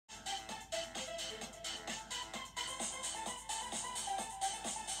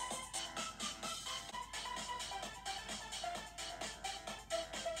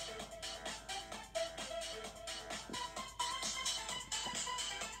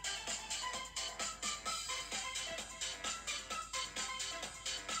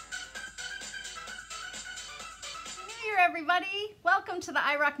everybody. Welcome to the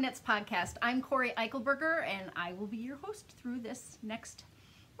Irocknits podcast. I'm Cori Eichelberger, and I will be your host through this next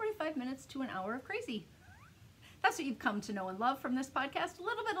 45 minutes to an hour of crazy. That's what you've come to know and love from this podcast. A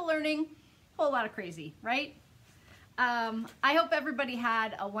little bit of learning, a whole lot of crazy, right? I hope everybody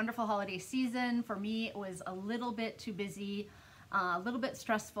had a wonderful holiday season. For me, it was a little bit too busy, a little bit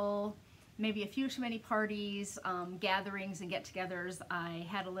stressful, maybe a few too many parties, gatherings and get-togethers. I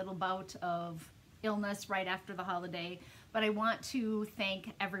had a little bout of illness right after the holiday, but I want to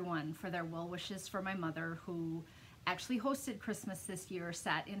thank everyone for their well wishes for my mother, who actually hosted Christmas this year,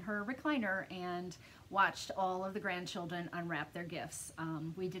 sat in her recliner and watched all of the grandchildren unwrap their gifts.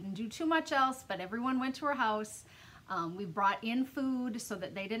 We didn't do too much else, but everyone went to her house. We brought in food so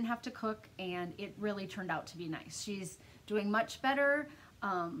that they didn't have to cook, and it really turned out to be nice. She's doing much better.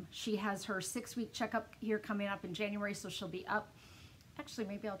 She has her 6-week checkup here coming up in January, so she'll be up. Actually,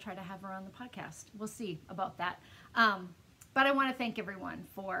 maybe I'll try to have her on the podcast. We'll see about that. But I want to thank everyone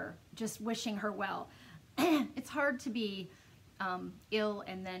for just wishing her well. It's hard to be ill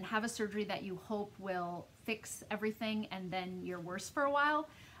and then have a surgery that you hope will fix everything, and then you're worse for a while.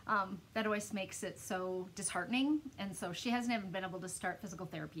 That always makes it so disheartening. And so she hasn't even been able to start physical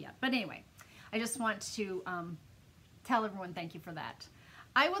therapy yet. But anyway, I just want to tell everyone thank you for that.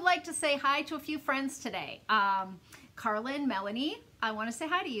 I would like to say hi to a few friends today. Carla and Melanie, I want to say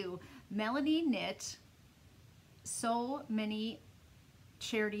hi to you. Melanie knit so many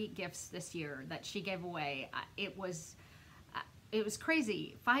charity gifts this year that she gave away. It was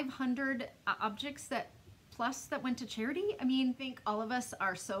crazy. 500 objects plus that went to charity. I mean, I think all of us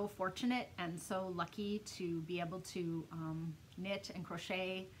are so fortunate and so lucky to be able to knit and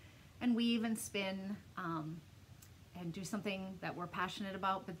crochet and weave and spin and do something that we're passionate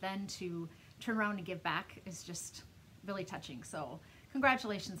about, but then to turn around and give back is just really touching. So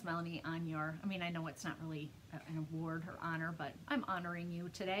congratulations, Melanie, on your, I know it's not really an award or honor, but I'm honoring you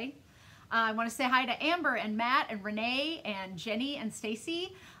today. I want to say hi to Amber and Matt and Renee and Jennie and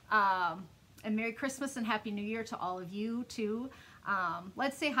Stacie. And Merry Christmas and Happy New Year to all of you too.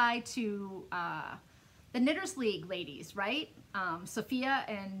 Let's say hi to the Knitters League ladies, right? Sophia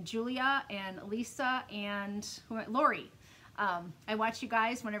and Julia and Elisa and Lori. I watch you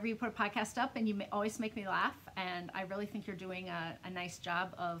guys whenever you put a podcast up, and you always make me laugh, and I really think you're doing a nice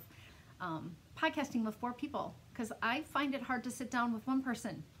job of podcasting with 4 people, because I find it hard to sit down with one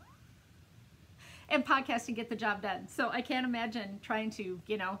person and podcast and get the job done. So I can't imagine trying to,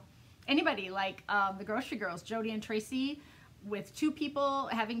 anybody like the Grocery Girls, Jody and Tracy, with 2 people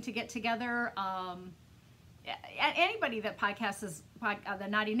having to get together. Anybody that podcasts, the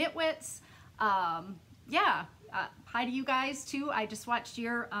Naughty Knitwits, yeah. Hi to you guys too. I just watched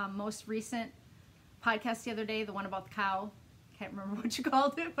your most recent podcast the other day, the one about the cow. Can't remember what you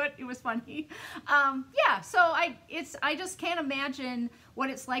called it, but it was funny. Yeah, so I just can't imagine what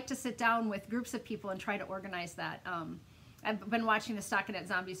it's like to sit down with groups of people and try to organize that. I've been watching the Stockinette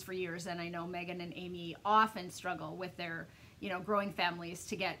Zombies for years, and I know Megan and Amy often struggle with their growing families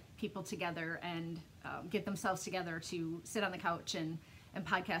to get people together and get themselves together to sit on the couch and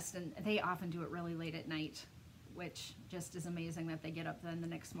podcast, and they often do it really late at night, which just is amazing that they get up then the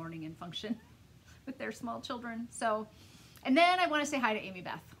next morning and function with their small children. So, and then I want to say hi to Amy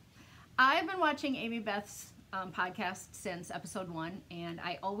Beth. I've been watching Amy Beth's podcast since episode 1, and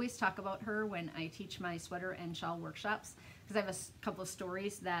I always talk about her when I teach my sweater and shawl workshops, because I have a couple of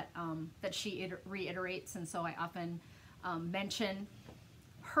stories that that she reiterates, and so I often mention.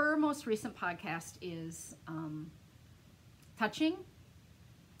 Her most recent podcast is touching,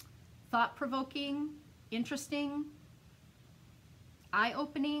 thought-provoking, interesting,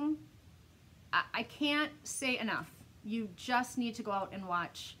 eye-opening. I can't say enough. You just need to go out and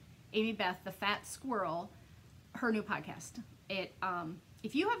watch Amy Beth, the Fat Squirrel, her new podcast.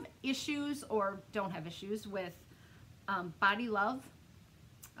 If you have issues or don't have issues with body love,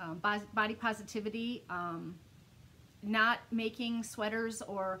 body positivity, not making sweaters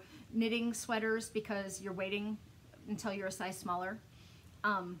or knitting sweaters because you're waiting until you're a size smaller,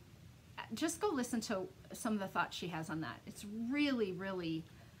 just go listen to some of the thoughts she has on that. It's really, really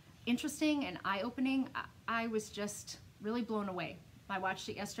interesting and eye-opening. I was just really blown away. I watched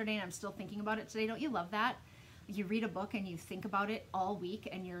it yesterday and I'm still thinking about it today. Don't you love that? You read a book and you think about it all week,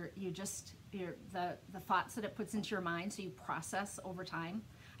 and the thoughts that it puts into your mind, so you process over time.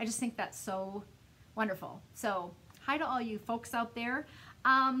 I just think that's so wonderful. So hi to all you folks out there.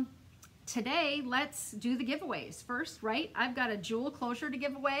 Today, let's do the giveaways first, right? I've got a jewel closure to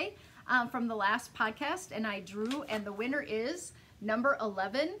give away from the last podcast, and I drew, and the winner is number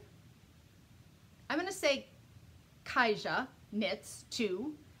 11. I'm going to say Kaija Knits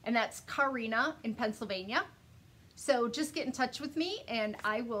 2, and that's Kaarina in Pennsylvania. So just get in touch with me and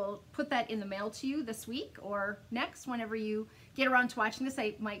I will put that in the mail to you this week or next whenever you get around to watching this.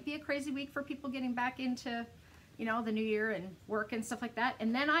 It might be a crazy week for people getting back into, you know, the new year and work and stuff like that.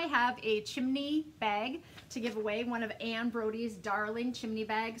 And then I have a chimney bag to give away, one of Ann Brody's darling chimney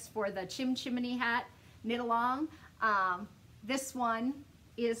bags for the Chimney hat knit along. This one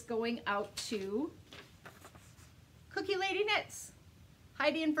is going out to cookieladyknits,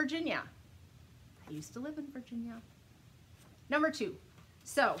 Heidi in Virginia. I used to live in Virginia. Number 2.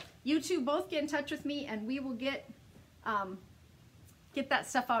 So you two both get in touch with me and we will get that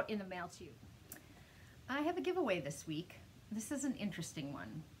stuff out in the mail to you. I have a giveaway this week. This is an interesting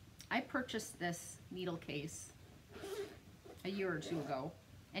one. I purchased this needle case a year or two ago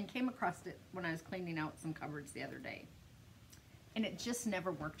and came across it when I was cleaning out some cupboards the other day. And it just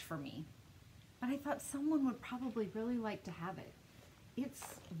never worked for me. But I thought someone would probably really like to have it. It's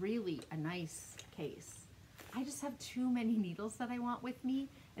really a nice case. I just have too many needles that I want with me,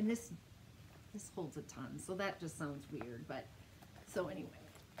 and this holds a ton, so that just sounds weird. But so anyway,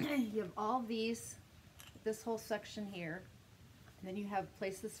 you have all these, this whole section here, and then you have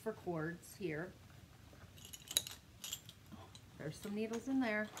places for cords here. There's some needles in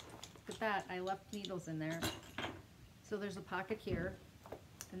there. Look at that, I left needles in there. So there's a pocket here,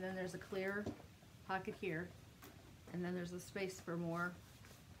 and then there's a clear pocket here, and then there's a space for more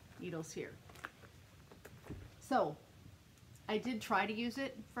needles here. So I did try to use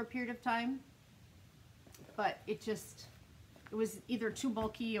it for a period of time, but it was either too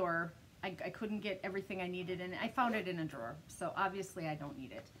bulky or I couldn't get everything I needed in it. I found it in a drawer, so obviously I don't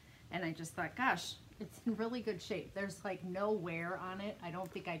need it. And I just thought, gosh, it's in really good shape. There's like no wear on it. I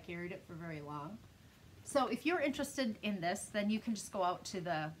don't think I carried it for very long. So if you're interested in this, then you can just go out to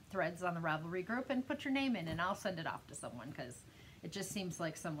the threads on the Ravelry group and put your name in, and I'll send it off to someone because it just seems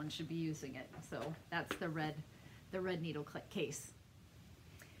like someone should be using it. So that's the red needle case.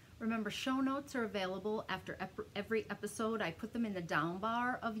 Remember, show notes are available after every episode. I put them in the down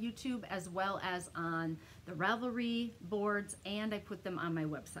bar of YouTube as well as on the Ravelry boards, and I put them on my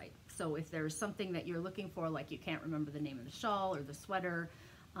website. So if there's something that you're looking for, like you can't remember the name of the shawl or the sweater,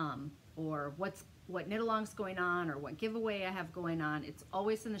 or what knit along's going on or what giveaway I have going on, it's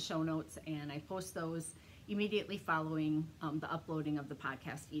always in the show notes, and I post those immediately following the uploading of the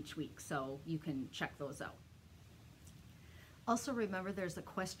podcast each week, so you can check those out. Also remember, there's a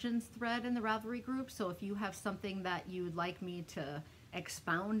questions thread in the Ravelry group, so if you have something that you would like me to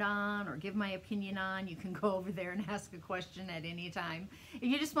expound on or give my opinion on, you can go over there and ask a question at any time. If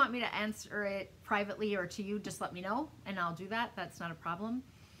you just want me to answer it privately or to you, just let me know and I'll do that. That's not a problem.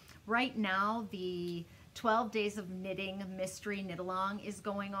 Right now, the 12 Days of Knitting Mystery Knit Along is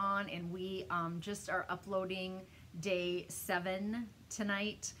going on, and we just are uploading day 7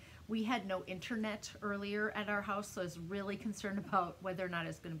 tonight. We had no internet earlier at our house, so I was really concerned about whether or not I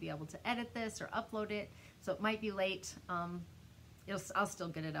was going to be able to edit this or upload it, so it might be late. I'll still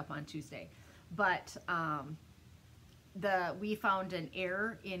get it up on Tuesday. But we found an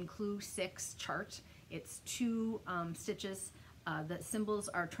error in Clue 6 chart. It's 2 stitches. The symbols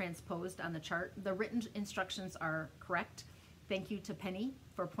are transposed on the chart. The written instructions are correct. Thank you to Penny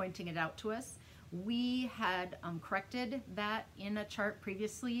for pointing it out to us. We had corrected that in a chart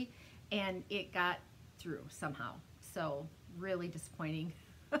previously, and it got through somehow. So really disappointing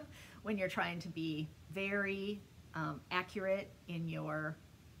when you're trying to be very accurate in your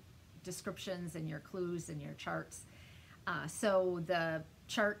descriptions and your clues and your charts. So the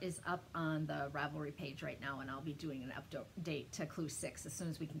chart is up on the Ravelry page right now, and I'll be doing an update to Clue 6 as soon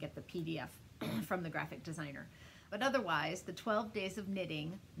as we can get the PDF from the graphic designer. But otherwise, the 12 Days of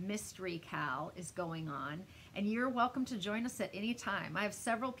Knitting Mystery Cal is going on, and you're welcome to join us at any time. I have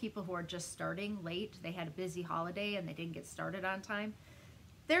several people who are just starting late. They had a busy holiday and they didn't get started on time.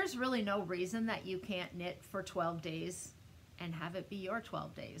 There's really no reason that you can't knit for 12 days and have it be your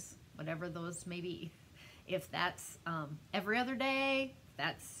 12 days, whatever those may be. If that's every other day,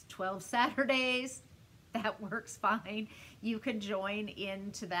 that's 12 Saturdays, that works fine. You can join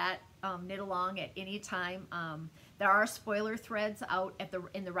into that knit along at any time. There are spoiler threads out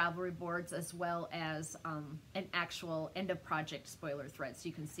in the Ravelry boards, as well as an actual end of project spoiler thread, so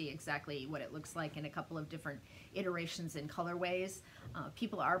you can see exactly what it looks like in a couple of different iterations and colorways.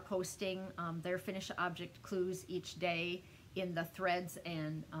 People are posting their finished object clues each day in the threads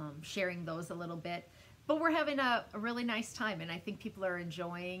and sharing those a little bit. But we're having a really nice time, and I think people are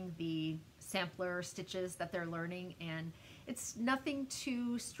enjoying the sampler stitches that they're learning, and it's nothing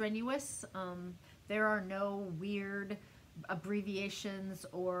too strenuous. There are no weird abbreviations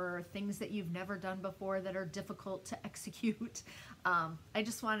or things that you've never done before that are difficult to execute. I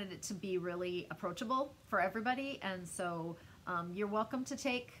just wanted it to be really approachable for everybody, and so you're welcome to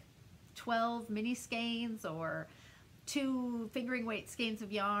take 12 mini skeins or 2 fingering weight skeins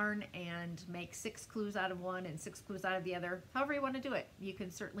of yarn and make 6 clues out of one and 6 clues out of the other. However you want to do it, you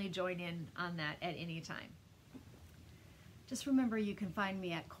can certainly join in on that at any time. Just remember, you can find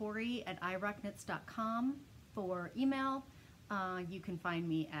me at Cori@Irocknits.com for email. You can find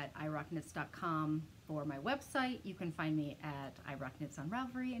me at Irocknits.com for my website. You can find me at Irocknits on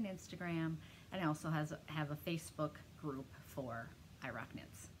Ravelry and Instagram, and I also have a Facebook group for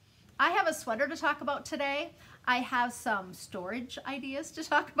Irocknits. I have a sweater to talk about today. I have some storage ideas to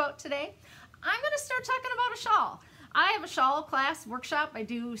talk about today. I'm going to start talking about a shawl. I have a shawl class workshop. I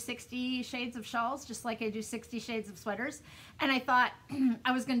do 60 shades of shawls, just like I do 60 shades of sweaters. And I thought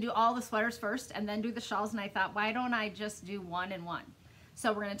I was going to do all the sweaters first and then do the shawls. And I thought, why don't I just do one and one?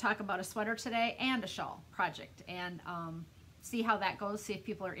 So we're going to talk about a sweater today and a shawl project, and see how that goes, see if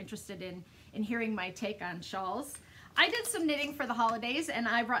people are interested in hearing my take on shawls. I did some knitting for the holidays, and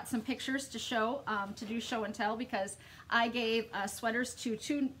I brought some pictures to show, to do show and tell, because I gave sweaters to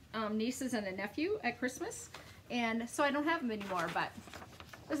 2 nieces and a nephew at Christmas, and so I don't have them anymore. But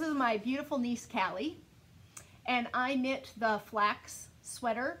this is my beautiful niece Callie, and I knit the flax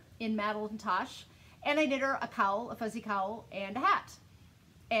sweater in Madelinetosh, and I knit her a cowl, a fuzzy cowl, and a hat.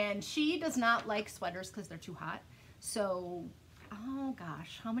 And she does not like sweaters because they're too hot. So, oh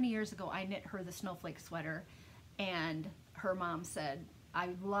gosh, how many years ago I knit her the snowflake sweater, and her mom said, I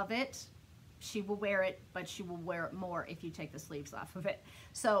love it, she will wear it, but she will wear it more if you take the sleeves off of it.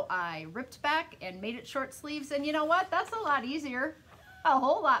 So I ripped back and made it short sleeves, and you know what? That's a lot easier, a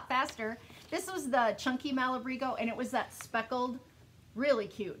whole lot faster. This was the chunky Malabrigo, and it was that speckled, really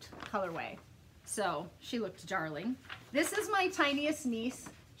cute colorway. So she looked darling. This is my tiniest niece.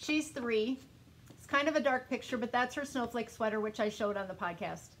 She's 3. It's kind of a dark picture, but that's her snowflake sweater, which I showed on the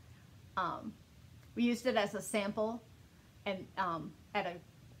podcast. We used it as a sample and at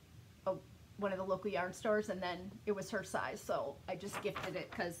one of the local yarn stores, and then it was her size, so I just gifted it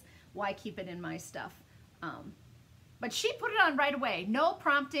because why keep it in my stuff? But she put it on right away. No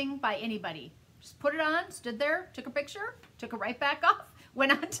prompting by anybody. Just put it on, stood there, took a picture, took it right back off,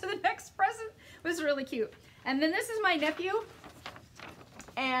 went on to the next present. It was really cute. And then this is my nephew,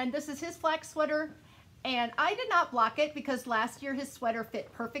 and this is his flax sweater. And I did not block it because last year his sweater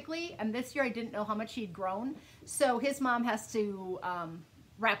fit perfectly, and this year I didn't know how much he'd grown. So his mom has to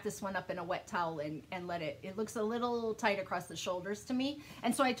wrap this one up in a wet towel and let it looks a little tight across the shoulders to me.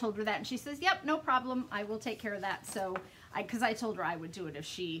 And so I told her that, and she says, yep, no problem, I will take care of that. So, because I told her I would do it if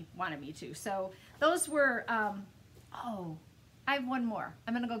she wanted me to. So those were, oh, I have one more.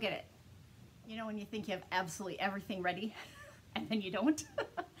 I'm gonna go get it. You know when you think you have absolutely everything ready, and then you don't?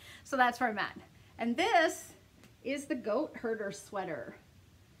 So that's where I'm at. And this is the goat herder sweater.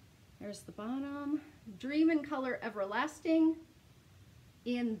 There's the bottom. Dream in Color Everlasting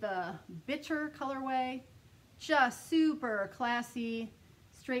in the bitter colorway. Just super classy,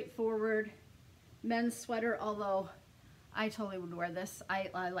 straightforward men's sweater, although I totally would wear this.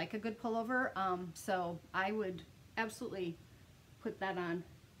 I like a good pullover, so I would absolutely put that on.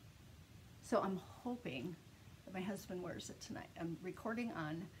 So I'm hoping that my husband wears it tonight. I'm recording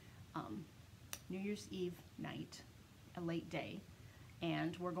on New Year's Eve night, a late day,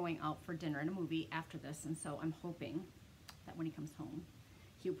 and we're going out for dinner and a movie after this, and so I'm hoping that when he comes home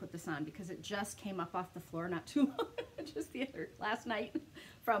he'll put this on, because it just came up off the floor not too long, just last night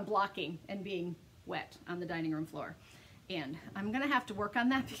from blocking and being wet on the dining room floor. And I'm gonna have to work on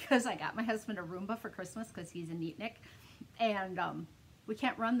that because I got my husband a Roomba for Christmas because he's a neatnik, and we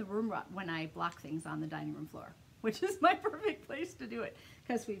can't run the room when I block things on the dining room floor, which is my perfect place to do it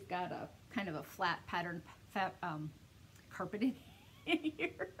because we've got a kind of a flat pattern carpet in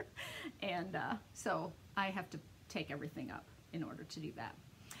here, and so I have to take everything up in order to do that.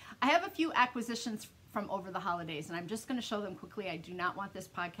 I have a few acquisitions from over the holidays, and I'm just going to show them quickly. I do not want this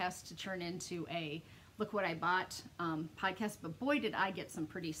podcast to turn into a look what I bought podcast, but boy did I get some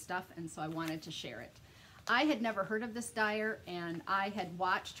pretty stuff, and so I wanted to share it. I had never heard of this dyer, and I had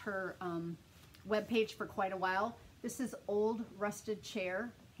watched her webpage for quite a while. This is Old Rusted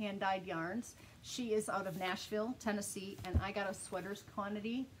Chair hand-dyed yarns. She is out of Nashville, Tennessee, and I got a sweaters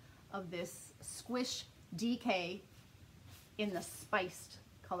quantity of this Squish DK in the spiced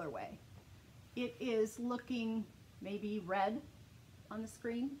colorway. It is looking maybe red on the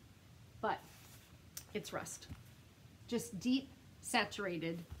screen, but it's rust. Just deep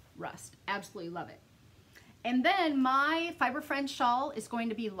saturated rust. Absolutely love it. And then my Fiber Friend shawl is going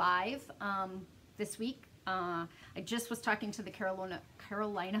to be live this week. I just was talking to the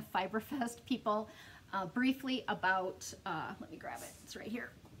Carolina Fiberfest people briefly about, let me grab it, it's right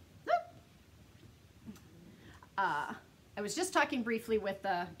here. I was just talking briefly with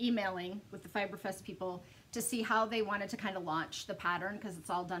emailing with the Fiberfest people to see how they wanted to kind of launch the pattern, because it's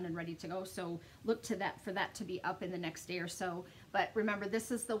all done and ready to go. So look to that for that to be up in the next day or so. But remember,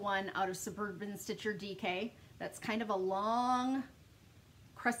 this is the one out of Suburban Stitcher DK. That's kind of a long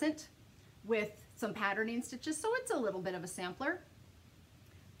crescent with some patterning stitches, so it's a little bit of a sampler.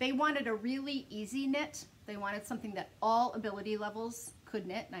 They wanted a really easy knit. They wanted something that all ability levels could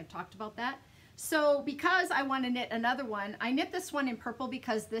knit, and I've talked about that. So because I want to knit another one, I knit this one in purple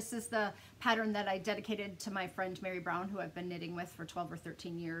because this is the pattern that I dedicated to my friend Mary Brown, who I've been knitting with for 12 or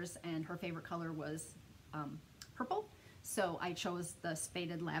 13 years, and her favorite color was purple. So I chose the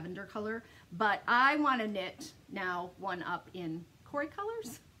spaded lavender color, but I want to knit now one up in Cori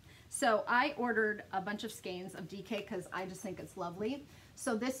colors. So I ordered a bunch of skeins of DK because I just think it's lovely.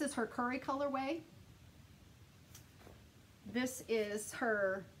 So this is her Cori colorway. This is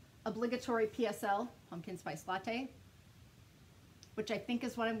her obligatory PSL, pumpkin spice latte, which I think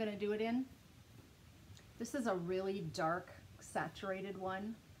is what I'm going to do it in. This is a really dark saturated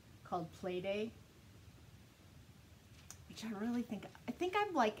one called Play Day, which I really think,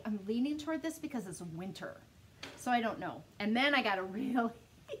 I'm leaning toward this because it's winter, so I don't know. And then I got a really,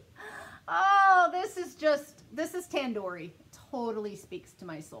 oh, this is tandoori. It totally speaks to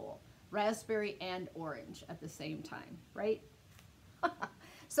my soul. Raspberry and orange at the same time, right?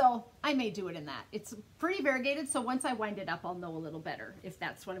 So I may do it in that. It's pretty variegated, so once I wind it up, I'll know a little better if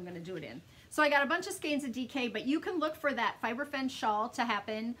that's what I'm going to do it in. So I got a bunch of skeins of DK, but you can look for that Fiberfen shawl to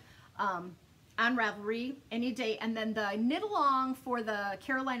happen on Ravelry any day. And then the knit along for the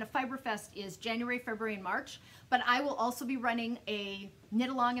Carolina Fiberfest is January, February, and March. But I will also be running a knit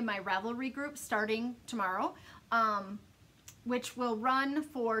along in my Ravelry group starting tomorrow, which will run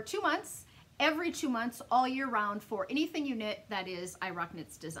for 2 months. Every 2 months, all year round, for anything you knit that is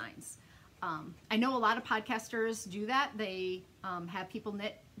Irocknits designs. I know a lot of podcasters do that. They have people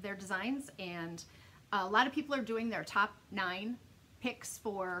knit their designs, and a lot of people are doing their top 9 picks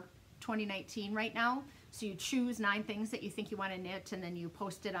for 2019 right now. So you choose 9 things that you think you want to knit, and then you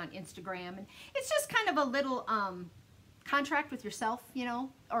post it on Instagram. And it's just kind of a little contract with yourself, you know,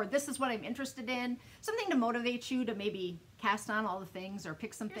 or this is what I'm interested in. Something to motivate you to maybe cast on all the things or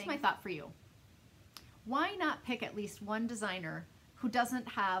pick some things. Here's my thought for you. Why not pick at least one designer who doesn't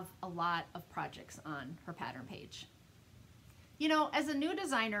have a lot of projects on her pattern page? You know, as a new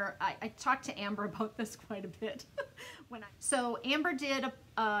designer, I talked to Amber about this quite a bit. So Amber did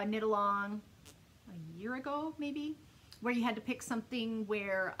a knit along a year ago, maybe, where you had to pick something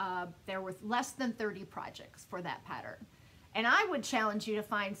where there were less than 30 projects for that pattern. And I would challenge you to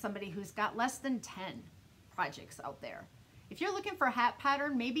find somebody who's got less than 10 projects out there. If you're looking for a hat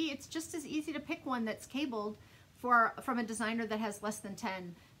pattern, maybe it's just as easy to pick one that's cabled from a designer that has less than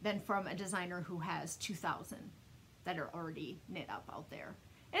 10 than from a designer who has 2,000 that are already knit up out there.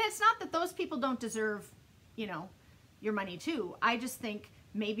 And it's not that those people don't deserve, you know, your money too. I just think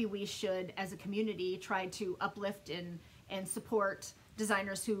maybe we should, as a community, try to uplift and support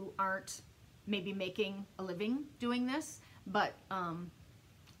designers who aren't maybe making a living doing this, but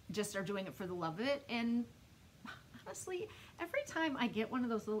just are doing it for the love of it. And honestly, every time I get one of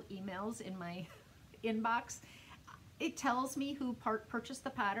those little emails in my inbox, it tells me who purchased the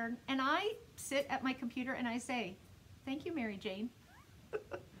pattern, and I sit at my computer and I say, thank you, Mary Jane.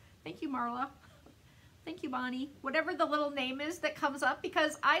 Thank you, Marla. Thank you, Bonnie. Whatever the little name is that comes up,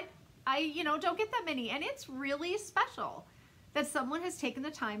 because I you know, don't get that many, and it's really special that someone has taken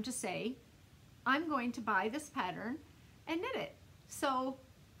the time to say, I'm going to buy this pattern and knit it. So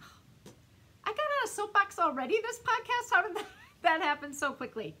I got on a soapbox already this podcast. How did that happen so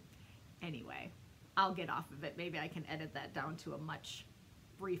quickly? Anyway, I'll get off of it. Maybe I can edit that down to a much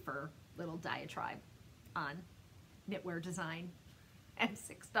briefer little diatribe on knitwear design and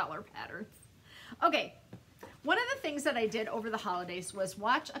 $6 patterns. Okay, one of the things that I did over the holidays was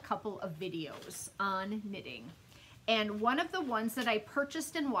watch a couple of videos on knitting. And one of the ones that I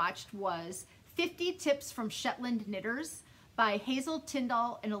purchased and watched was 50 Tips from Shetland Knitters by Hazel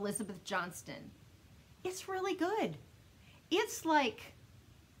Tyndall and Elizabeth Johnston. It's really good. It's like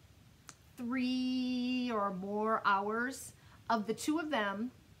 3 or more hours of the two of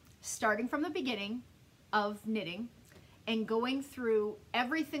them starting from the beginning of knitting and going through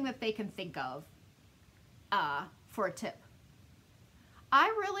everything that they can think of for a tip. I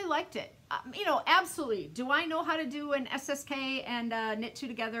really liked it. You know, absolutely. Do I know how to do an SSK and knit two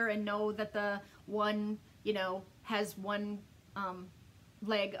together and know that the one, you know, has one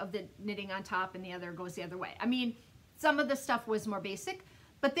leg of the knitting on top and the other goes the other way. I mean, some of the stuff was more basic,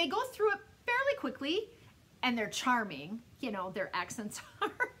 but they go through it fairly quickly, and they're charming. You know, their accents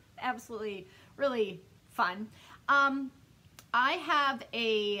are absolutely really fun. I have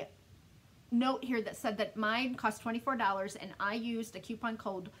a note here that said that mine cost $24, and I used a coupon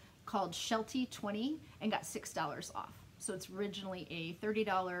code called Shelty20 and got $6 off. So it's originally a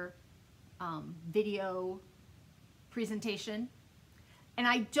 $30 video presentation. And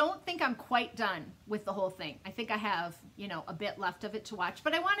I don't think I'm quite done with the whole thing. I think I have, you know, a bit left of it to watch.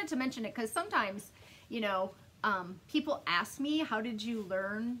 But I wanted to mention it because sometimes, you know, people ask me, how did you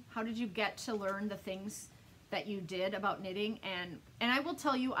learn? How did you get to learn the things that you did about knitting? And I will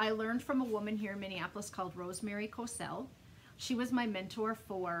tell you, I learned from a woman here in Minneapolis called Rosemary Cosell. She was my mentor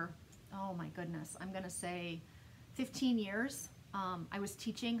for, oh my goodness, I'm going to say 15 years. I was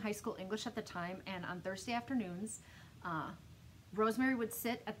teaching high school English at the time, and on Thursday afternoons, Rosemary would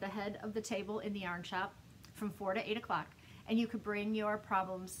sit at the head of the table in the yarn shop from 4 to 8 o'clock, and you could bring your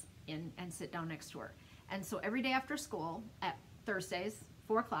problems in and sit down next to her. And so every day after school, at Thursdays,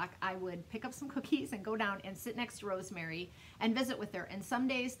 4 o'clock, I would pick up some cookies and go down and sit next to Rosemary and visit with her. And some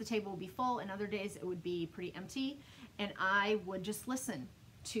days the table would be full, and other days it would be pretty empty, and I would just listen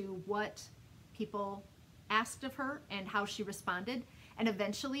to what people asked of her and how she responded. And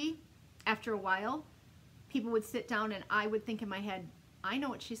eventually, after a while, people would sit down and I would think in my head, I know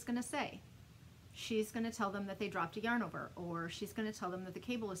what she's going to say. She's going to tell them that they dropped a yarn over, or she's going to tell them that the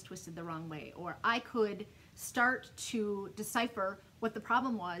cable is twisted the wrong way, or I could start to decipher what the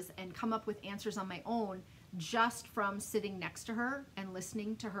problem was and come up with answers on my own just from sitting next to her and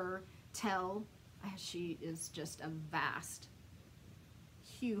listening to her tell. She is just a vast,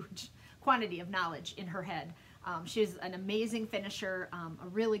 huge quantity of knowledge in her head. She's an amazing finisher, a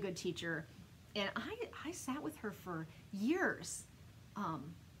really good teacher. And I sat with her for years.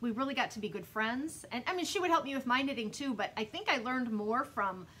 We really got to be good friends. And I mean, she would help me with my knitting too, but I think I learned more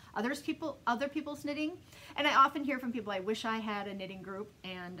from other people's knitting. And I often hear from people, I wish I had a knitting group.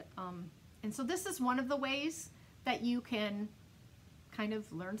 And so this is one of the ways that you can kind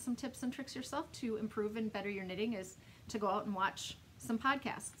of learn some tips and tricks yourself to improve and better your knitting, is to go out and watch some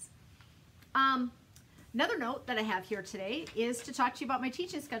podcasts. Another note that I have here today is to talk to you about my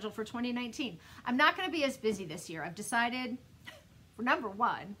teaching schedule for 2019. I'm not going to be as busy this year. I've decided, for number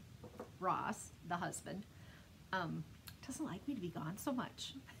one, Ross, the husband, doesn't like me to be gone so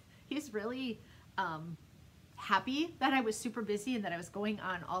much. He's really happy that I was super busy and that I was going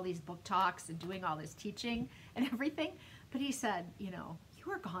on all these book talks and doing all this teaching and everything. But he said, you know,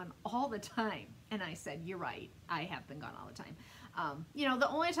 you are gone all the time. And I said, you're right. I have been gone all the time. You know, the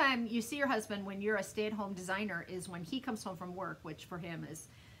only time you see your husband when you're a stay-at-home designer is when he comes home from work, which for him is,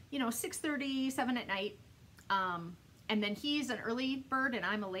 you know, 6:30, 7 at night. And then he's an early bird and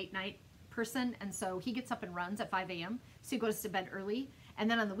I'm a late night person. And so he gets up and runs at 5 a.m. So he goes to bed early. And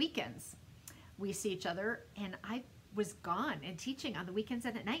then on the weekends, we see each other, and I was gone and teaching on the weekends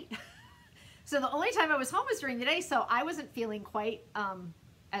and at night. So the only time I was home was during the day. So I wasn't feeling quite,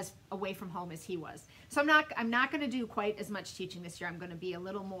 as away from home as he was. So I'm not going to do quite as much teaching this year. I'm going to be a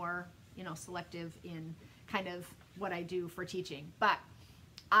little more, you know, selective in kind of what I do for teaching. But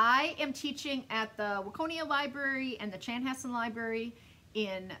I am teaching at the Waconia Library and the Chanhassen Library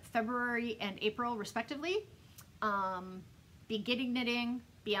in February and April, respectively. Beginning knitting,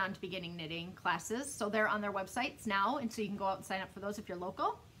 beyond beginning knitting classes. So they're on their websites now, and so you can go out and sign up for those if you're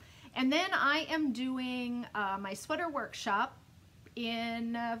local. And then I am doing my sweater workshop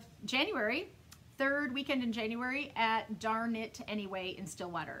in January, third weekend in January at Darn It Anyway in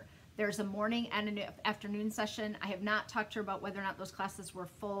Stillwater. There's a morning and an afternoon session. I have not talked to her about whether or not those classes were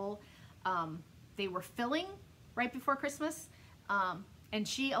full. They were filling right before Christmas, and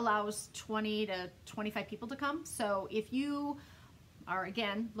she allows 20 to 25 people to come. So if you are,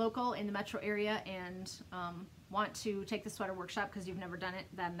 again, local in the metro area and want to take the sweater workshop because you've never done it,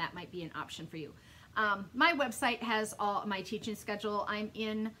 then that might be an option for you. My website has all my teaching schedule. I'm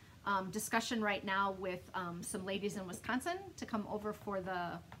in discussion right now with some ladies in Wisconsin to come over for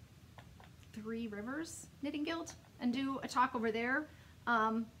the Three Rivers Knitting Guild and do a talk over there.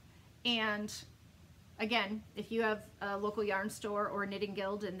 And again, if you have a local yarn store or a knitting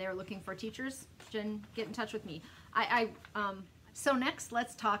guild and they're looking for teachers, Jen, get in touch with me. So next,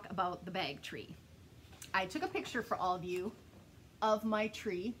 let's talk about the bag tree. I took a picture for all of you of my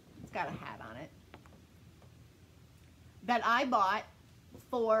tree. It's got a hat on it. That I bought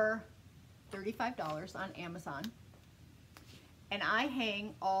for $35 on Amazon. And I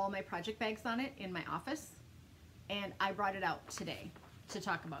hang all my project bags on it in my office. And I brought it out today to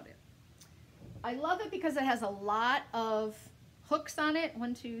talk about it. I love it because it has a lot of hooks on it.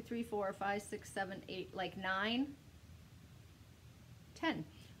 1, 2, 3, 4, 5, 6, 7, 8, like 9, 10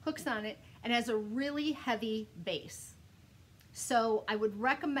 hooks on it, and has a really heavy base. So I would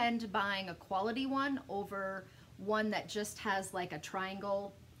recommend buying a quality one over one that just has like a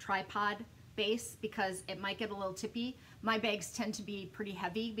triangle tripod base, because it might get a little tippy. My bags tend to be pretty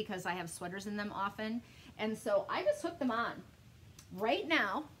heavy because I have sweaters in them often, and so I just hooked them on. Right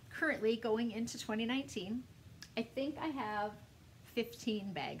now, currently going into 2019, I think I have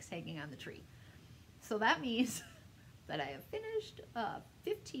 15 bags hanging on the tree. So that means that I have finished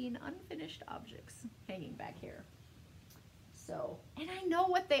 15 unfinished objects hanging back here. So, and I know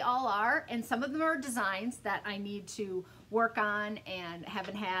what they all are, and some of them are designs that I need to work on and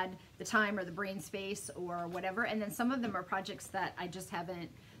haven't had the time or the brain space or whatever, and then some of them are projects that I just haven't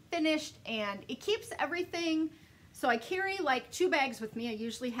finished, and it keeps everything. So I carry like 2 bags with me. I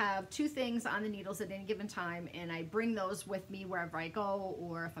usually have 2 things on the needles at any given time, and I bring those with me wherever I go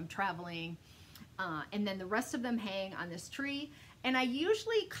or if I'm traveling, and then the rest of them hang on this tree. And I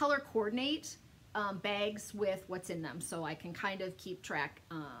usually color coordinate bags with what's in them, so I can kind of keep track.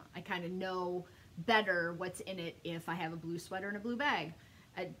 I kind of know better what's in it if I have a blue sweater and a blue bag.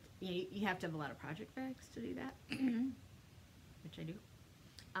 You have to have a lot of project bags to do that, which I do,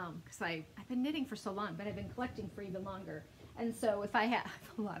 because I've been knitting for so long, but I've been collecting for even longer. And so if I have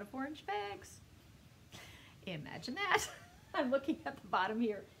a lot of orange bags, imagine that. I'm looking at the bottom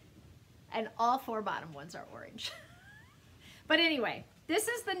here, and all 4 bottom ones are orange. But anyway, this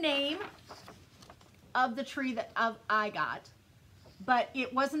is the name of the tree that I got, but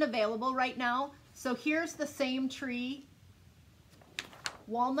it wasn't available right now. So here's the same tree,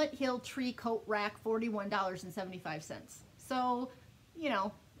 Walnut Hill Tree Coat Rack, $41.75. So, you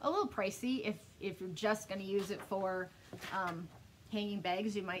know, a little pricey. If you're just going to use it for hanging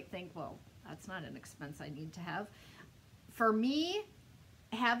bags, you might think, well, that's not an expense I need to have. For me,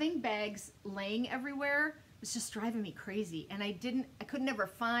 having bags laying everywhere was just driving me crazy, and I could never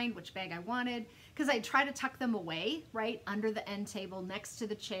find which bag I wanted, because I try to tuck them away, right, under the end table, next to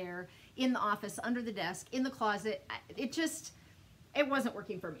the chair, in the office, under the desk, in the closet. It wasn't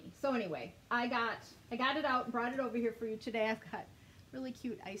working for me. So anyway, I got it out and brought it over here for you today. I've got a really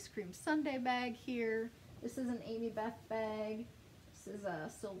cute ice cream sundae bag here. This is an Amy Beth bag. This is a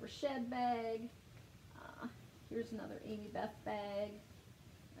silver shed bag. Here's another Amy Beth bag.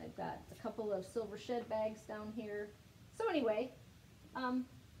 I've got a couple of silver shed bags down here. So anyway, and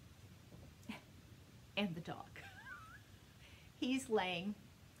the dog. He's laying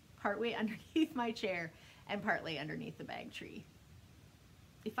partway underneath my chair and partly underneath the bag tree.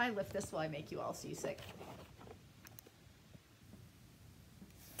 If I lift this, will I make you all seasick?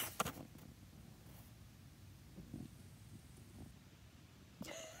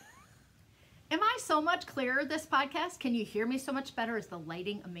 Am I so much clearer this podcast? Can you hear me so much better? Is the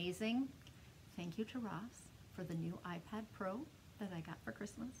lighting amazing? Thank you to Ross for the new iPad Pro that I got for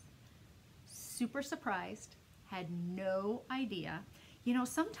Christmas. Super surprised, had no idea. You know,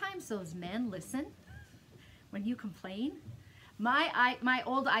 sometimes those men listen when you complain. My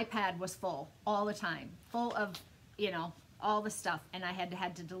old iPad was full all the time, full of, you know, all the stuff, and I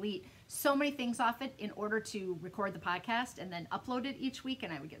had to delete so many things off it in order to record the podcast and then upload it each week,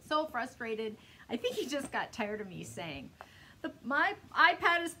 and I would get so frustrated. I think he just got tired of me saying, my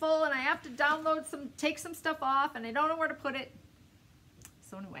iPad is full and I have to take some stuff off and I don't know where to put it.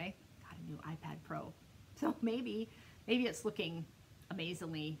 So anyway, got a new iPad Pro. So maybe it's looking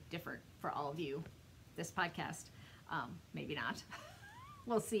amazingly different for all of you, this podcast. Maybe not.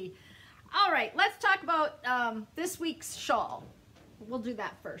 We'll see. All right, let's talk about this week's shawl. We'll do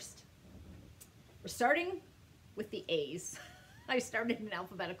that first. We're starting with the A's. I started in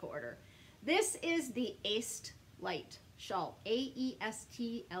alphabetical order. This is the Aestlight shawl,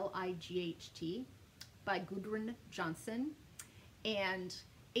 Aestlight by Gudrun Johnson. And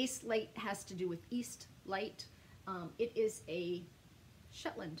Aestlight has to do with East Light. It is a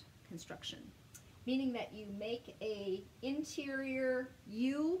Shetland construction, meaning that you make a interior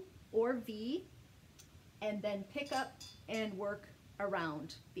U or V and then pick up and work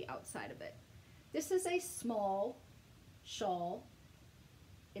around the outside of it. This is a small shawl.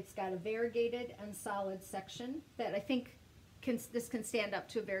 It's got a variegated and solid section that I think this can stand up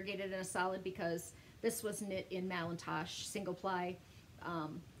to a variegated and a solid, because this was knit in Malintosh single ply,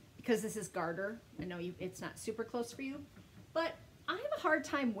 because this is garter. I know it's not super close for you, but I have a hard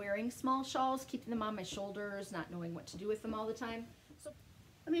time wearing small shawls, keeping them on my shoulders, not knowing what to do with them all the time. So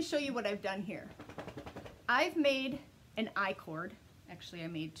let me show you what I've done here. I've made an I-cord. Actually, I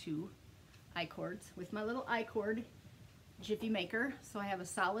made 2 I-cords with my little I-cord Jiffy maker. So I have a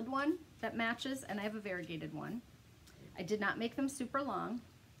solid one that matches, and I have a variegated one. I did not make them super long.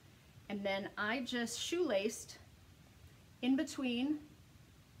 And then I just shoelaced in between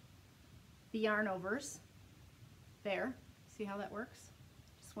the yarn overs. There, see how that works?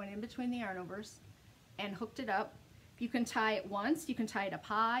 Just went in between the yarn overs and hooked it up. You can tie it once, you can tie it up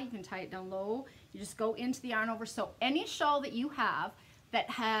high, you can tie it down low. You just go into the yarn over. So any shawl that you have that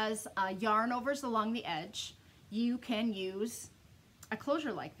has yarn overs along the edge, you can use a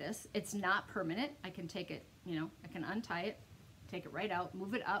closure like this. It's not permanent. I can take it, you know, I can untie it, take it right out,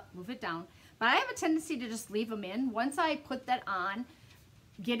 move it up, move it down. But I have a tendency to just leave them in. Once I put that on,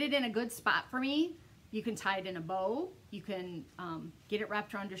 get it in a good spot for me, you can tie it in a bow, you can get it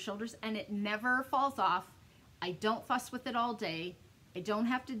wrapped around your shoulders, and it never falls off. I don't fuss with it all day. I don't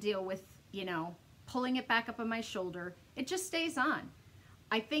have to deal with, you know, pulling it back up on my shoulder. It just stays on.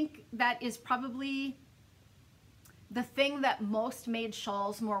 I think that is probably the thing that most made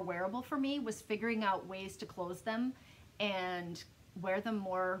shawls more wearable for me, was figuring out ways to close them and wear them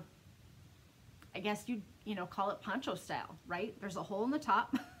more, I guess you know, call it poncho style, right? There's a hole in the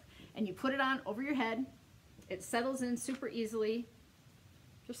top and you put it on over your head. It settles in super easily,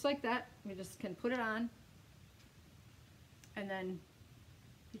 just like that. You just can put it on and then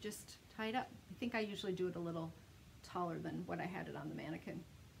you just tie it up. I think I usually do it a little taller than what I had it on the mannequin,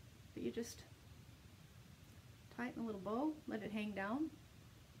 but you just tie it in a little bow, let it hang down,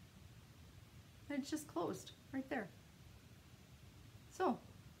 and it's just closed right there. So,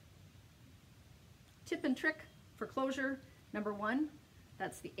 tip and trick for closure number 1,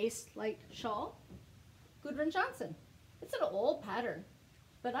 that's the Aestlight shawl, Gudrun Johnson. It's an old pattern,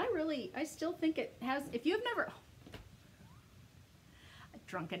 but I still think it has, if you've never, a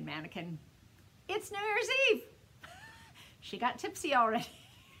drunken mannequin, it's New Year's Eve. She got tipsy already.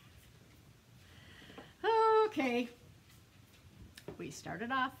 Okay, we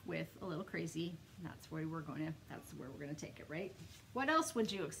started off with a little crazy. That's where we're gonna take it, right? What else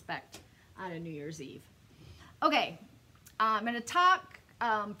would you expect on a New Year's Eve? Okay, I'm gonna talk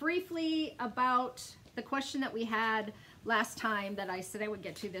briefly about the question that we had last time that I said I would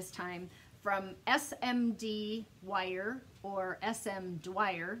get to this time from SMD Wire or SM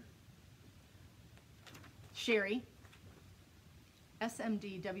Dwyer, Sherry,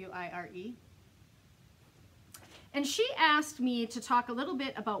 SMDWIRE. And she asked me to talk a little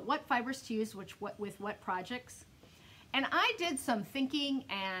bit about what fibers to use with what projects. And I did some thinking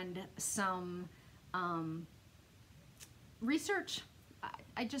and some research.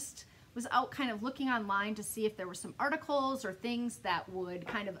 I just was out kind of looking online to see if there were some articles or things that would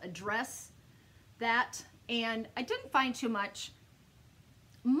kind of address that. And I didn't find too much.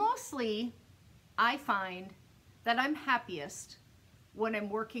 Mostly, I find that I'm happiest when I'm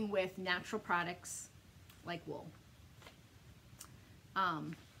working with natural products like wool.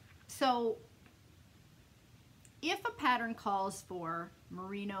 So if a pattern calls for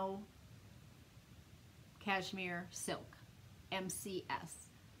merino cashmere silk, MCS,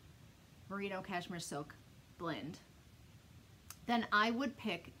 merino cashmere silk blend, then I would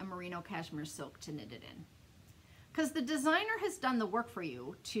pick a merino cashmere silk to knit it in. Because the designer has done the work for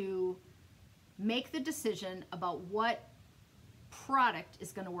you to make the decision about what product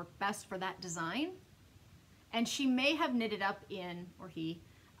is going to work best for that design. And she may have knitted up in, or he,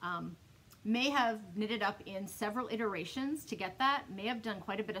 may have knitted up in several iterations to get that, may have done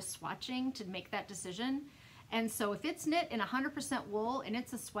quite a bit of swatching to make that decision. And so if it's knit in 100% wool and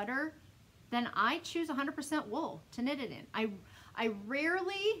it's a sweater, then I choose 100% wool to knit it in. I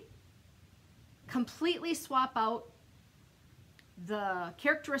rarely completely swap out the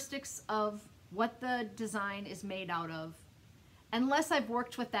characteristics of what the design is made out of unless I've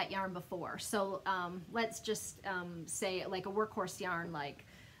worked with that yarn before. So let's just say like a workhorse yarn like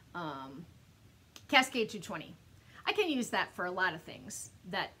Cascade 220. I can use that for a lot of things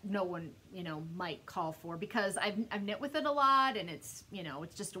that no one, you know, might call for, because I've knit with it a lot, and it's, you know,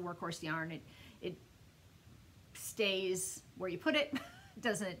 it's just a workhorse yarn. It stays where you put it.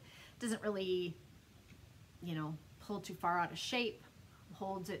 doesn't really, you know, pull too far out of shape.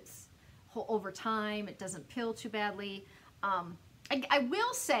 Holds its over time. It doesn't pill too badly. I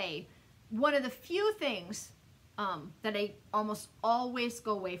will say one of the few things that I almost always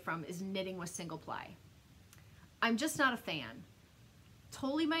go away from is knitting with single ply. I'm just not a fan.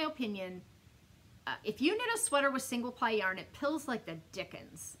 Totally my opinion. If you knit a sweater with single ply yarn, it pills like the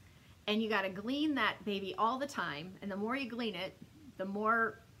dickens. And you got to glean that baby all the time. And the more you glean it, the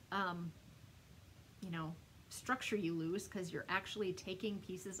more, you know, structure you lose, because you're actually taking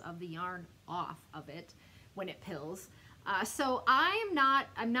pieces of the yarn off of it when it pills. So I'm not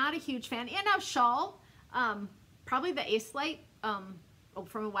a huge fan. And now Shawl, probably the Aestlight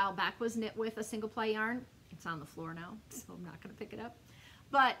from a while back was knit with a single ply yarn. It's on the floor now, so I'm not gonna pick it up.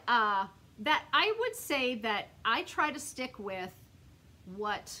 But that I would say that I try to stick with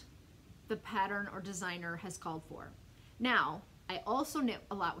what the pattern or designer has called for. Now, I also knit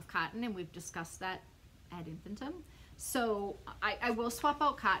a lot with cotton, and we've discussed that ad infinitum. So I will swap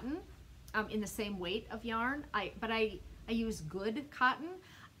out cotton in the same weight of yarn, but I use good cotton.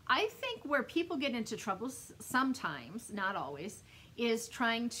 I think where people get into trouble sometimes, not always, is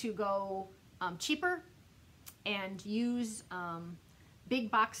trying to go cheaper and use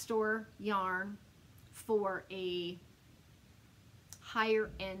big box store yarn for a higher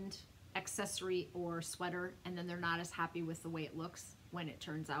end accessory or sweater, and then they're not as happy with the way it looks when it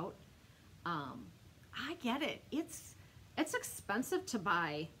turns out. I get it. It's expensive to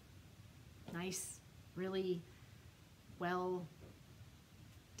buy nice, really well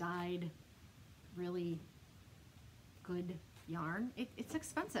dyed, really good yarn. It's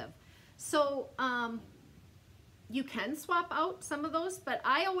expensive. So you can swap out some of those, but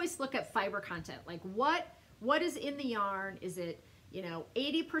I always look at fiber content. Like what is in the yarn? Is it, you know,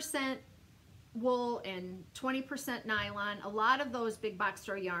 80% wool and 20% nylon? A lot of those big box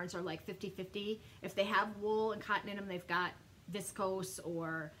store yarns are like 50-50. If they have wool and cotton in them, they've got viscose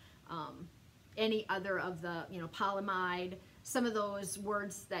or any other of the, you know, polyamide. Some of those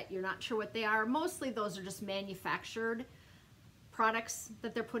words that you're not sure what they are, mostly those are just manufactured products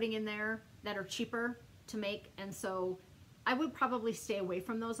that they're putting in there that are cheaper to make, and so I would probably stay away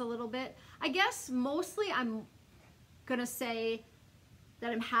from those a little bit. I guess mostly I'm gonna say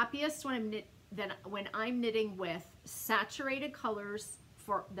that I'm happiest when I'm knitting with saturated colors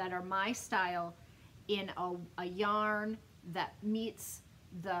that are my style in a yarn that meets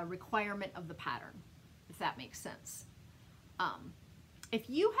the requirement of the pattern, if that makes sense. If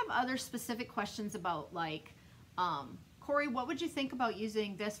you have other specific questions about, like, Cori, what would you think about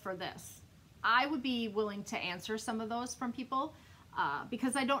using this for this? I would be willing to answer some of those from people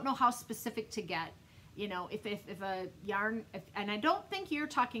because I don't know how specific to get. You know, if a yarn, and I don't think you're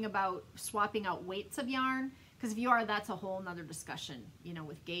talking about swapping out weights of yarn, because if you are, that's a whole nother discussion, you know,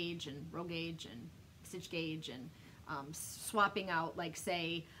 with gauge and row gauge and stitch gauge and swapping out, like,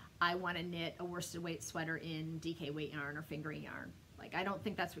 say, I want to knit a worsted weight sweater in DK weight yarn or fingering yarn. Like, I don't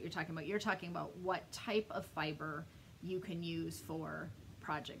think that's what you're talking about. You're talking about what type of fiber you can use for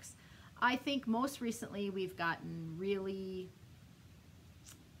projects. I think most recently we've gotten really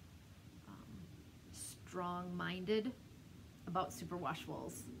strong-minded about superwash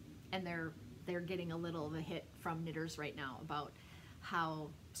wools, and they're getting a little of a hit from knitters right now about how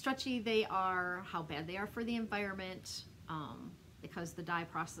stretchy they are, how bad they are for the environment, because the dye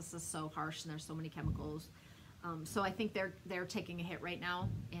process is so harsh and there's so many chemicals. So I think they're taking a hit right now,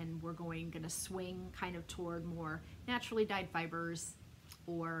 and we're gonna swing kind of toward more naturally dyed fibers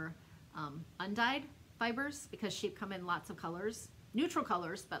or undyed fibers, because sheep come in lots of colors, neutral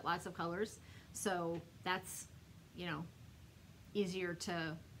colors, but lots of colors. So that's, you know, easier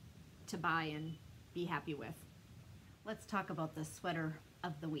to buy and be happy with. Let's talk about the sweater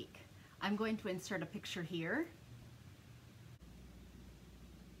of the week. I'm going to insert a picture here.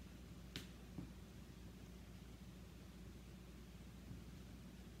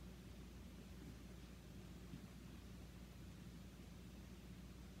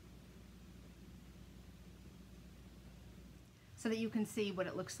 So that you can see what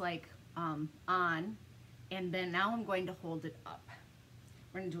it looks like on, and then now I'm going to hold it up.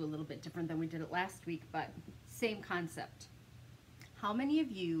 We're going to do a little bit different than we did it last week, but same concept. How many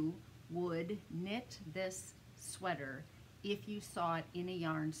of you would knit this sweater if you saw it in a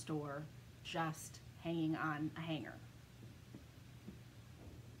yarn store just hanging on a hanger?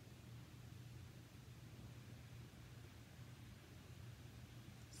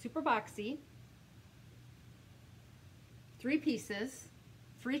 Super boxy. 3 pieces,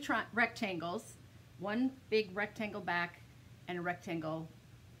 3 rectangles, 1 big rectangle back, and a rectangle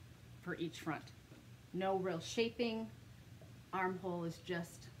for each front. No real shaping. Armhole is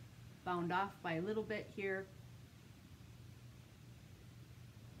just bound off by a little bit here.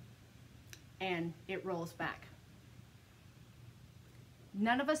 And it rolls back.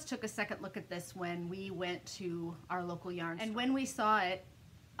 None of us took a second look at this when we went to our local yarn store. And when we saw it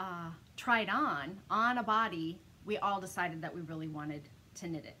tried on a body, we all decided that we really wanted to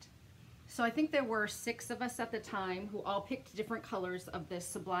knit it. So I think there were 6 of us at the time who all picked different colors of this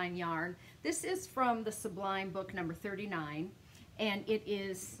Sublime yarn. This is from the Sublime book number 39, and it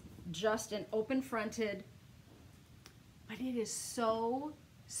is just an open fronted, but it is so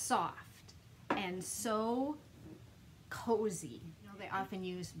soft and so cozy. You know, they often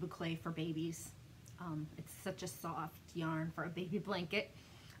use boucle for babies. It's such a soft yarn for a baby blanket.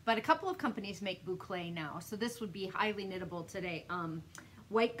 but a couple of companies make boucle now. So this would be highly knittable today.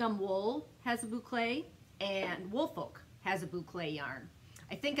 White Gum Wool has a boucle, and Woolfolk has a boucle yarn.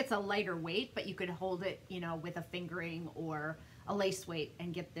 I think it's a lighter weight, but you could hold it, you know, with a fingering or a lace weight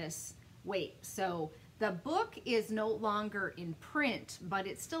and get this weight. So the book is no longer in print, but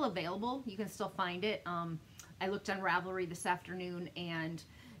it's still available. You can still find it. I looked on Ravelry this afternoon, and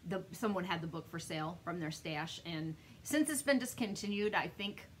someone had the book for sale from their stash. And since it's been discontinued, I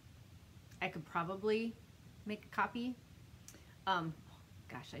think I could probably make a copy.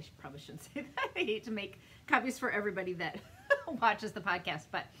 Gosh, I probably shouldn't say that. I hate to make copies for everybody that watches the podcast,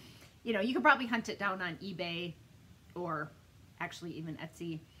 but you know, you could probably hunt it down on eBay or actually even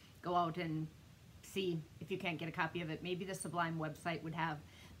Etsy. Go out and see if you can't get a copy of it. Maybe the Sublime website would have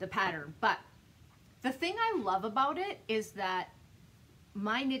the pattern. But the thing I love about it is that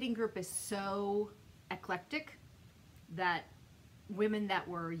my knitting group is so eclectic that women that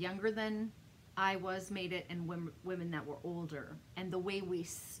were younger than I was made it, and women that were older, and the way we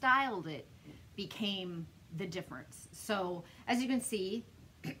styled it became the difference. So as you can see,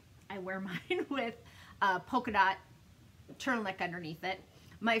 I wear mine with a polka dot turtleneck underneath it.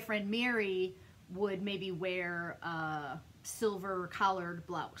 My friend Mary would maybe wear a silver collared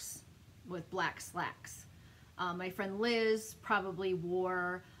blouse with black slacks. My friend Liz probably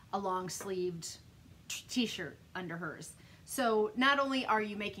wore a long sleeved t-shirt under hers. So not only are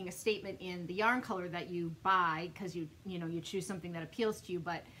you making a statement in the yarn color that you buy, because you choose something that appeals to you,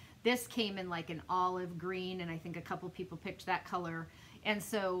 but this came in like an olive green, and I think a couple people picked that color. And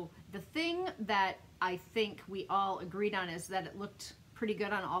so the thing that I think we all agreed on is that it looked pretty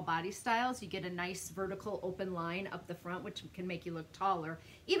good on all body styles. You get a nice vertical open line up the front, which can make you look taller.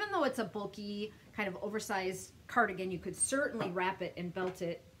 Even though it's a bulky, kind of oversized cardigan, you could certainly wrap it and belt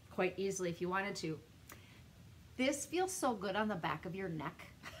it quite easily if you wanted to. This feels so good on the back of your neck.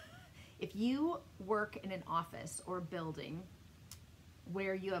 If you work in an office or building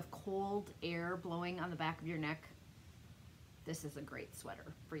where you have cold air blowing on the back of your neck, this is a great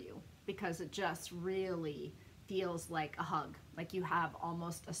sweater for you, because it just really feels like a hug, like you have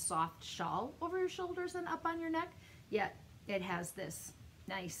almost a soft shawl over your shoulders and up on your neck, yet it has this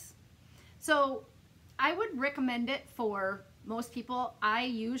nice. So I would recommend it for most people. I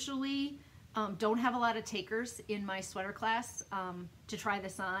usually don't have a lot of takers in my sweater class to try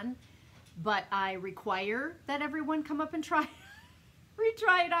this on, but I require that everyone come up and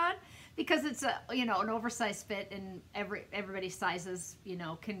retry it on, because it's an oversized fit, and everybody's sizes,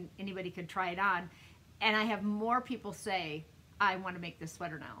 anybody could try it on. And I have more people say, I want to make this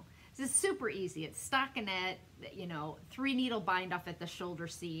sweater now. This is super easy. It's stockinette, 3 needle bind off at the shoulder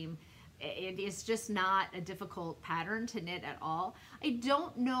seam. It is just not a difficult pattern to knit at all. I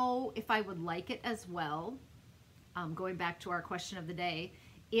don't know if I would like it as well, going back to our question of the day,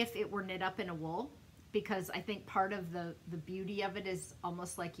 if it were knit up in a wool, because I think part of the beauty of it is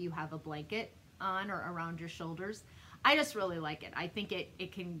almost like you have a blanket on or around your shoulders. I just really like it. I think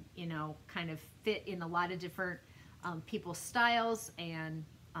it can, kind of fit in a lot of different people's styles, and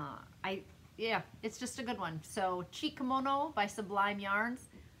it's just a good one. So Chic Kimono by Sublime Yarns.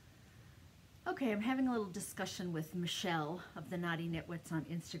 Okay, I'm having a little discussion with Michelle of the Naughty Knitwits on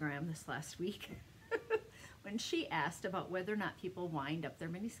Instagram this last week when she asked about whether or not people wind up their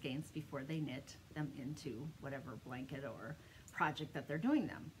mini skeins before they knit them into whatever blanket or project that they're doing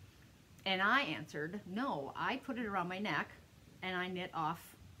them. And I answered, no, I put it around my neck and I knit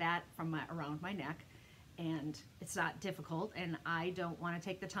off that from around my neck, and it's not difficult, and I don't want to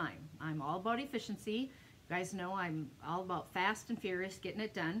take the time. I'm all about efficiency. You guys know I'm all about fast and furious getting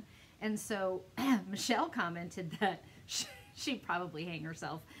it done. And so Michelle commented that she'd probably hang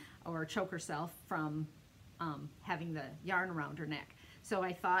herself or choke herself from having the yarn around her neck. So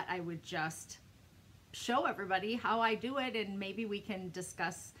I thought I would just show everybody how I do it, and maybe we can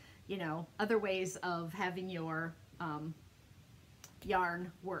discuss, other ways of having your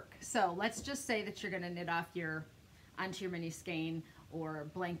yarn work. So let's just say that you're going to knit off onto your mini skein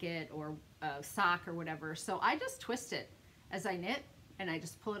or blanket or sock or whatever. So I just twist it as I knit, and I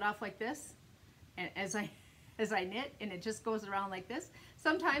just pull it off like this, and as I knit, and it just goes around like this.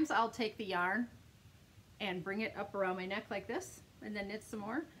 Sometimes I'll take the yarn and bring it up around my neck like this, and then knit some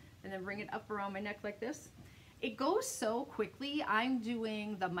more, and then bring it up around my neck like this. It goes so quickly. I'm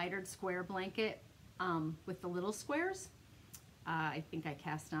doing the mitered square blanket with the little squares. I think I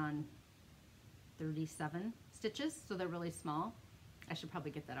cast on 37 stitches, so they're really small. I should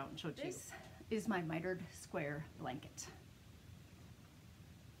probably get that out and show it to you. This is my mitered square blanket.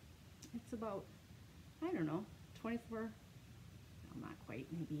 It's about, I don't know, 24, no, not quite,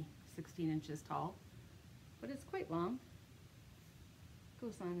 maybe 16 inches tall, but it's quite long.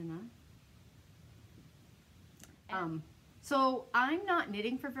 Goes on and on. So I'm not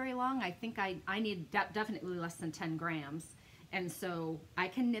knitting for very long. I think I need definitely less than 10 grams. And so I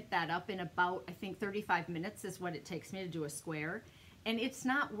can knit that up in about, I think 35 minutes is what it takes me to do a square. And it's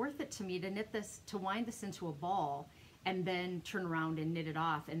not worth it to me to knit this, to wind this into a ball and then turn around and knit it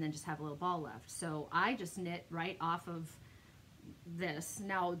off and then just have a little ball left. So I just knit right off of this.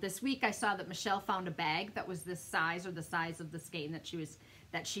 Now this week I saw that Michelle found a bag that was this size or the size of the skein that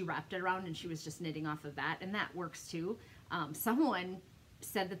she wrapped it around, and she was just knitting off of that, and that works too. Someone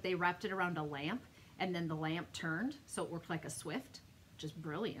said that they wrapped it around a lamp and then the lamp turned so it worked like a Swift, which is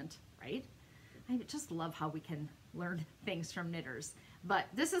brilliant, right? I just love how we can learn things from knitters. But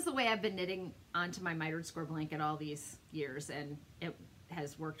this is the way I've been knitting onto my mitered square blanket all these years, and it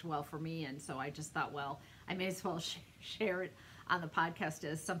has worked well for me. And so I just thought, well, I may as well share it on the podcast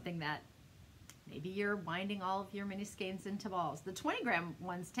as something that maybe you're winding all of your mini skeins into balls. The 20 gram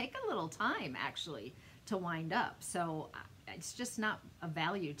ones take a little time actually to wind up. So it's just not a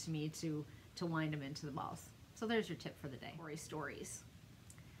value to me to wind them into the balls. So there's your tip for the day. Cori stories.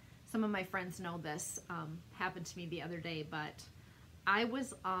 Some of my friends know this happened to me the other day, but I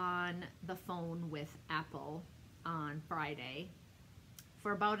was on the phone with Apple on Friday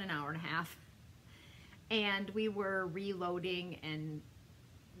for about an hour and a half, and we were reloading and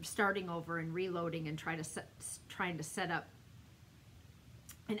starting over and reloading and trying to set up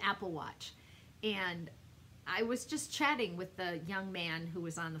an Apple Watch. And I was just chatting with the young man who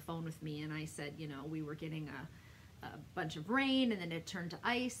was on the phone with me, and I said, you know, we were getting a bunch of rain and then it turned to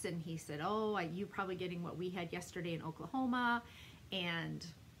ice, and he said, oh, you probably getting what we had yesterday in Oklahoma. And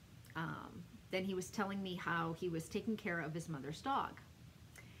then he was telling me how he was taking care of his mother's dog,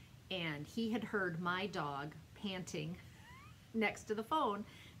 and he had heard my dog panting next to the phone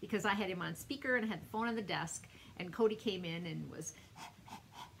because I had him on speaker and I had the phone on the desk, and Cody came in and was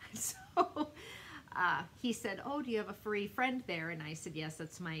so he said, oh, do you have a furry friend there? And I said, yes,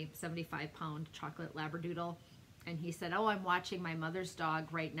 that's my 75-pound chocolate labradoodle. And he said, oh, I'm watching my mother's dog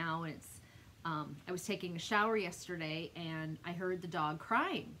right now, and it's I was taking a shower yesterday and I heard the dog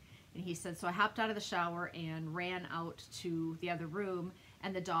crying. And he said, so I hopped out of the shower and ran out to the other room,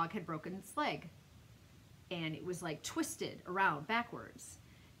 and the dog had broken its leg, and it was like twisted around backwards.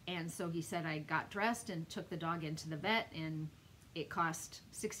 And so he said, I got dressed and took the dog into the vet, and it cost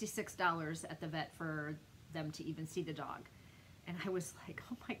 $66 at the vet for them to even see the dog. And I was like,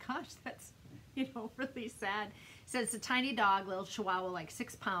 oh my gosh, that's, you know, really sad. He said it's a tiny dog, little chihuahua, like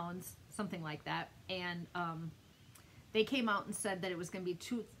 6 pounds, something like that. And they came out and said that it was going to be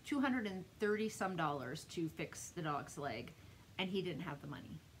 $230 some to fix the dog's leg, and he didn't have the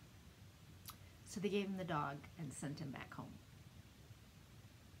money. So they gave him the dog and sent him back home.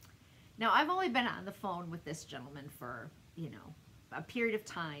 Now, I've only been on the phone with this gentleman for, you know, a period of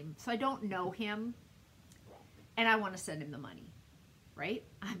time, so I don't know him, and I want to send him the money, right?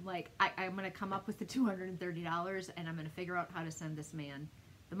 I'm like, I'm going to come up with the $230, and I'm going to figure out how to send this man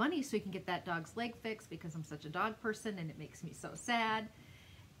the money so he can get that dog's leg fixed, because I'm such a dog person and it makes me so sad.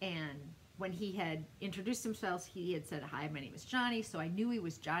 And when he had introduced himself, he had said, hi, my name is Johnny, so I knew he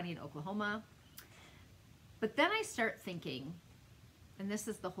was Johnny in Oklahoma. But then I start thinking, and this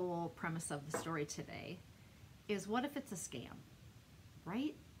is the whole premise of the story today, is what if it's a scam,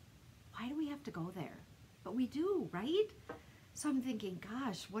 right? Why do we have to go there? But we do, right? So I'm thinking,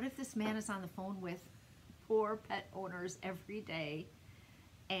 gosh, what if this man is on the phone with poor pet owners every day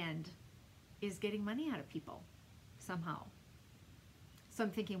and is getting money out of people somehow? So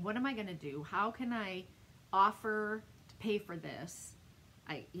I'm thinking, what am I going to do? How can I offer to pay for this,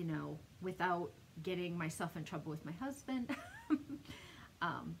 you know, without getting myself in trouble with my husband?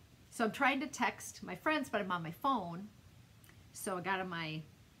 So I'm trying to text my friends, but I'm on my phone. So I got on my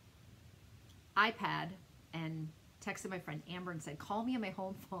iPad and texted my friend Amber and said, call me on my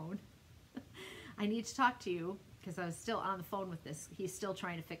home phone. I need to talk to you, because I was still on the phone with this. He's still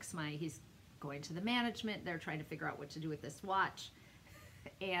trying to fix he's going to the management. They're trying to figure out what to do with this watch.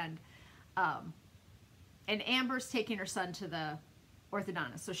 And Amber's taking her son to the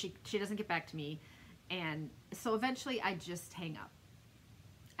orthodontist, so she doesn't get back to me. And so eventually I just hang up,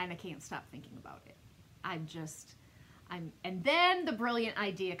 and I can't stop thinking about it. And then the brilliant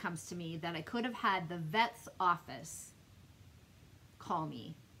idea comes to me that I could have had the vet's office call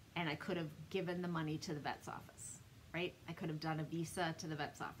me, and I could have given the money to the vet's office, right? I could have done a visa to the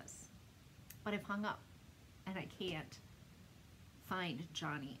vet's office, but I've hung up, and I can't find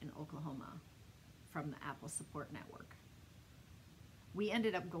Johnny in Oklahoma from the Apple Support Network. We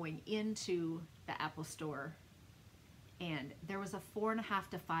ended up going into the Apple store, and there was a 4.5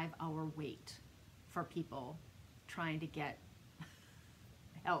 to 5 hour wait for people trying to get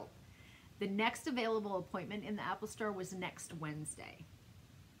Oh, the next available appointment in the Apple Store was next Wednesday.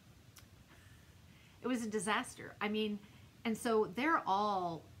 It was a disaster. I mean, and so they're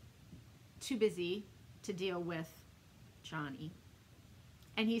all too busy to deal with Johnny.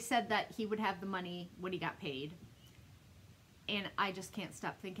 And he said that he would have the money when he got paid. And I just can't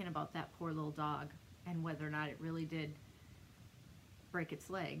stop thinking about that poor little dog and whether or not it really did break its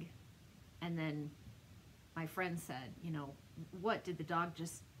leg. And then my friend said, you know, what, did the dog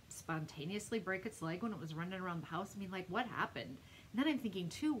just spontaneously break its leg when it was running around the house? I mean, like, what happened? And then I'm thinking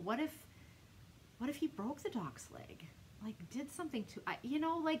too, what if he broke the dog's leg? Like, did something to, you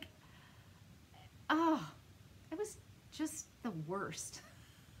know, like, oh, it was just the worst.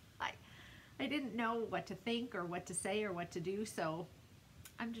 I didn't know what to think or what to say or what to do, so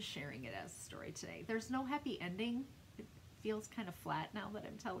I'm just sharing it as a story today. There's no happy ending. It feels kind of flat now that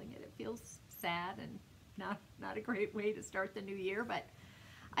I'm telling it. It feels sad and not a great way to start the new year, but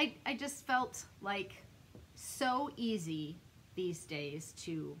I just felt like so easy these days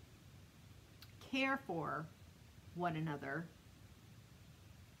to care for one another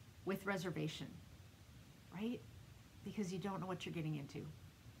with reservation, right? Because you don't know what you're getting into.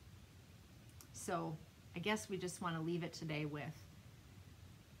 So I guess we just want to leave it today with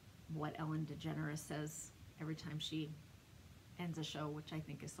what Ellen DeGeneres says every time she ends a show, which I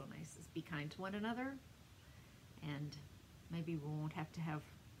think is so nice, is be kind to one another. And maybe we won't have to have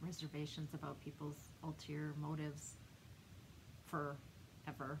reservations about people's ulterior motives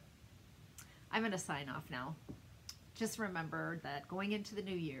forever. I'm going to sign off now. Just remember that going into the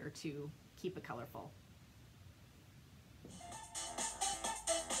new year to keep it colorful.